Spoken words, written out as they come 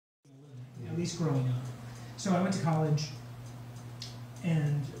least growing up. So I went to college,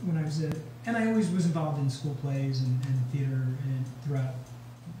 and when I was and I always was involved in school plays and theater and throughout,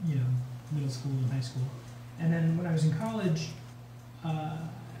 middle school and high school. And then when I was in college,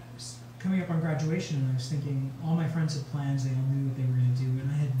 coming up on graduation, and I was thinking, all my friends had plans, they all knew what they were going to do, and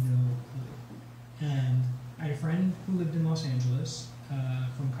I had no clue. And I had a friend who lived in Los Angeles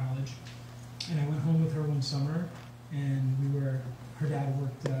from college, and I went home with her one summer, and her dad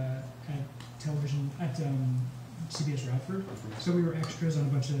worked at television, at CBS Radford, so we were extras on a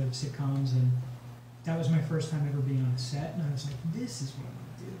bunch of sitcoms, and that was my first time ever being on a set, and I was like, this is what I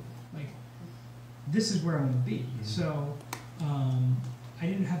want to do. Like, this is where I want to be. So I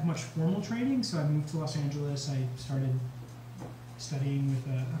didn't have much formal training, so I moved to Los Angeles. I started studying with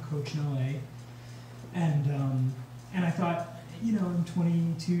a coach in LA, and I thought, I'm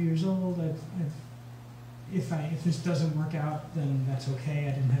 22 years old. If this doesn't work out, then that's okay.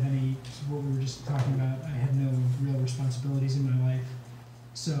 I didn't have any, what we were just talking about, I had no real responsibilities in my life.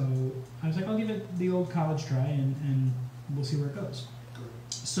 So I was like, I'll give it the old college try, and we'll see where it goes.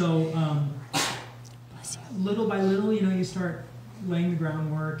 So little by little, you start laying the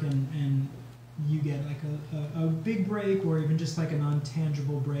groundwork, and you get like a big break, or even just like a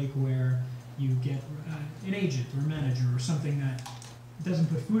non-tangible break where you get an agent or a manager or something that doesn't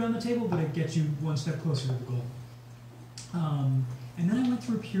put food on the table, but it gets you one step closer to the goal. And then I went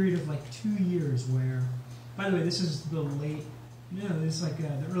through a period of like 2 years where, by the way, this is the late, this is like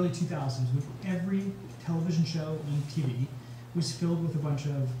the early 2000s, when every television show on TV was filled with a bunch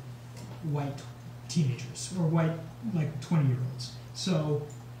of white teenagers, or white, like 20-year-olds. So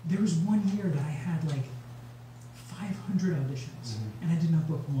there was 1 year that I had like 500 auditions, and I did not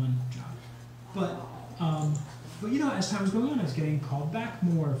book one job. But as time was going on, I was getting called back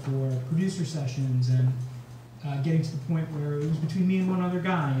more for producer sessions, and getting to the point where it was between me and one other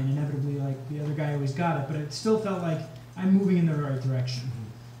guy, and inevitably, like, the other guy always got it, but it still felt like I'm moving in the right direction.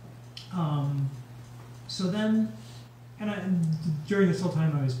 So then, during this whole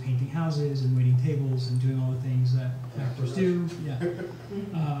time, I was painting houses and waiting tables and doing all the things that actors do. Yeah.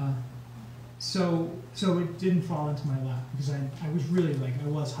 So it didn't fall into my lap, because I was really, like, I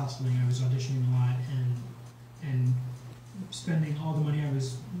was hustling. I was auditioning a lot and spending all the money I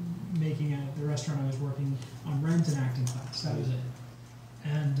was making at the restaurant I was working on rent and acting class. That was it.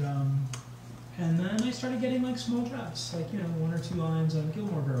 And then I started getting like small jobs, like 1 or 2 lines on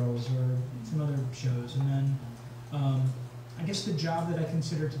Gilmore Girls or some other shows. And then I guess the job that I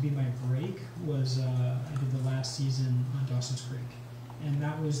considered to be my break was I did the last season on Dawson's Creek, and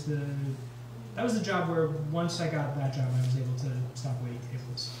that was the job where once I got that job, I was able to stop waiting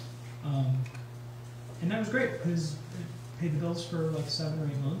tables. And that was great, because it paid the bills for like 7 or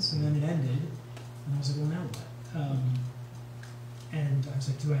 8 months, and then it ended, and I was like, well, now what? And I was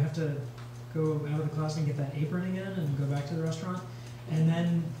like, do I have to go out of the closet and get that apron again and go back to the restaurant? And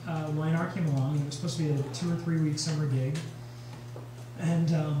then Y&R came along, and it was supposed to be a 2 or 3 week summer gig. And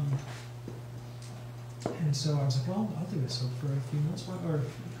so I was like, well, I'll do it. So for a few months, or a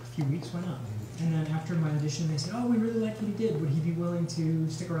few weeks, why not? And then after my audition, they said, oh, we really liked what he did. Would he be willing to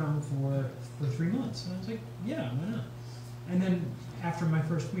stick around for 3 months? And I was like, yeah, why not? And then after my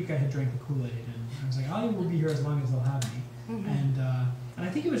first week, I had drank the Kool-Aid, and I was like, I will be here as long as they'll have me. And I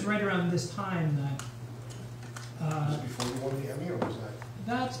think it was right around this time that... was it before you won the Emmy, or was that?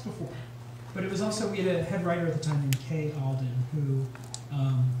 That's before. But it was also, we had a head writer at the time named Kay Alden, who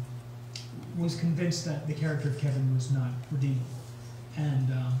was convinced that the character of Kevin was not redeemable, and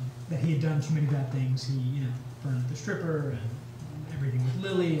that he had done too many bad things. He, burned the stripper and everything with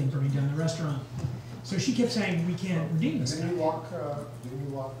Lily, and burning down the restaurant. So she kept saying, we can't redeem this guy. Didn't you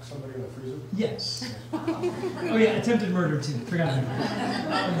lock somebody in the freezer? Yes. Oh yeah, attempted murder too. Forgot about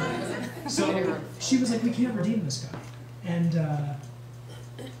that. So she was like, we can't redeem this guy. And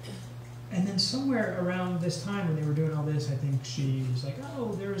then somewhere around this time when they were doing all this, I think she was like,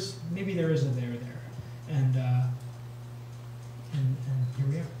 oh, maybe there is a there there. And here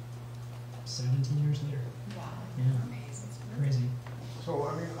we are, 17 years later. Wow. Yeah. Amazing. Crazy. So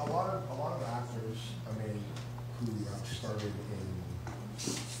I mean, a lot of actors, who have started in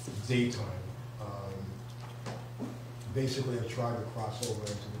daytime, basically have tried to cross over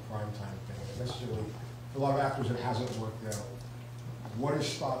into the primetime thing. And necessarily, for a lot of actors, it hasn't worked out. What has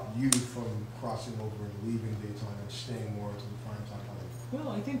stopped you from crossing over and leaving daytime and staying more into the primetime life? Well,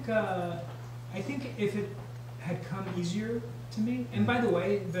 I think if it had come easier to me, and by the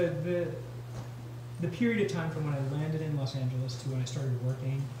way, the period of time from when I landed in Los Angeles to when I started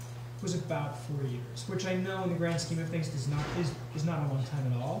working was about 4 years, which I know in the grand scheme of things is not a long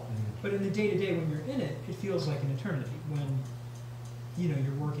time at all. Mm-hmm. But in the day-to-day, when you're in it, it feels like an eternity when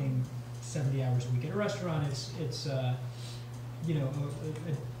you're working 70 hours a week at a restaurant, it's you know,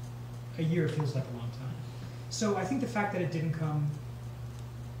 a year feels like a long time. So I think the fact that it didn't come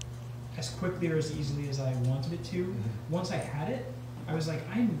as quickly or as easily as I wanted it to, once I had it, I was like,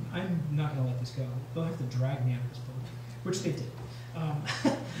 I'm not gonna let this go. They'll have to drag me out of this boat, which they did.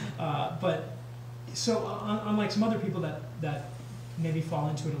 But so unlike some other people that maybe fall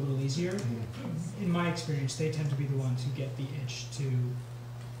into it a little easier, in my experience, they tend to be the ones who get the itch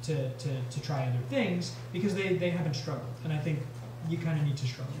to try other things because they haven't struggled, and I think you kind of need to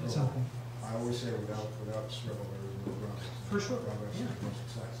struggle at some point. I always say without struggle there is no progress. For sure. Progress Yeah. is no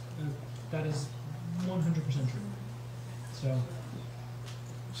success. That is 100% true.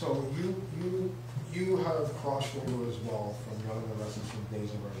 So you have crossed over as well from Young Adolescents from Days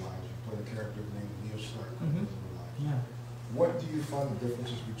of Our Lives. You played a character named Leo Stark in Days of Our Lives. yeah. What do you find the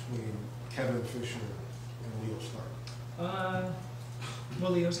differences between Kevin Fisher and Leo Stark?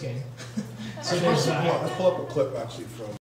 Well, Leo's gay. So Let's there's pull up a clip actually from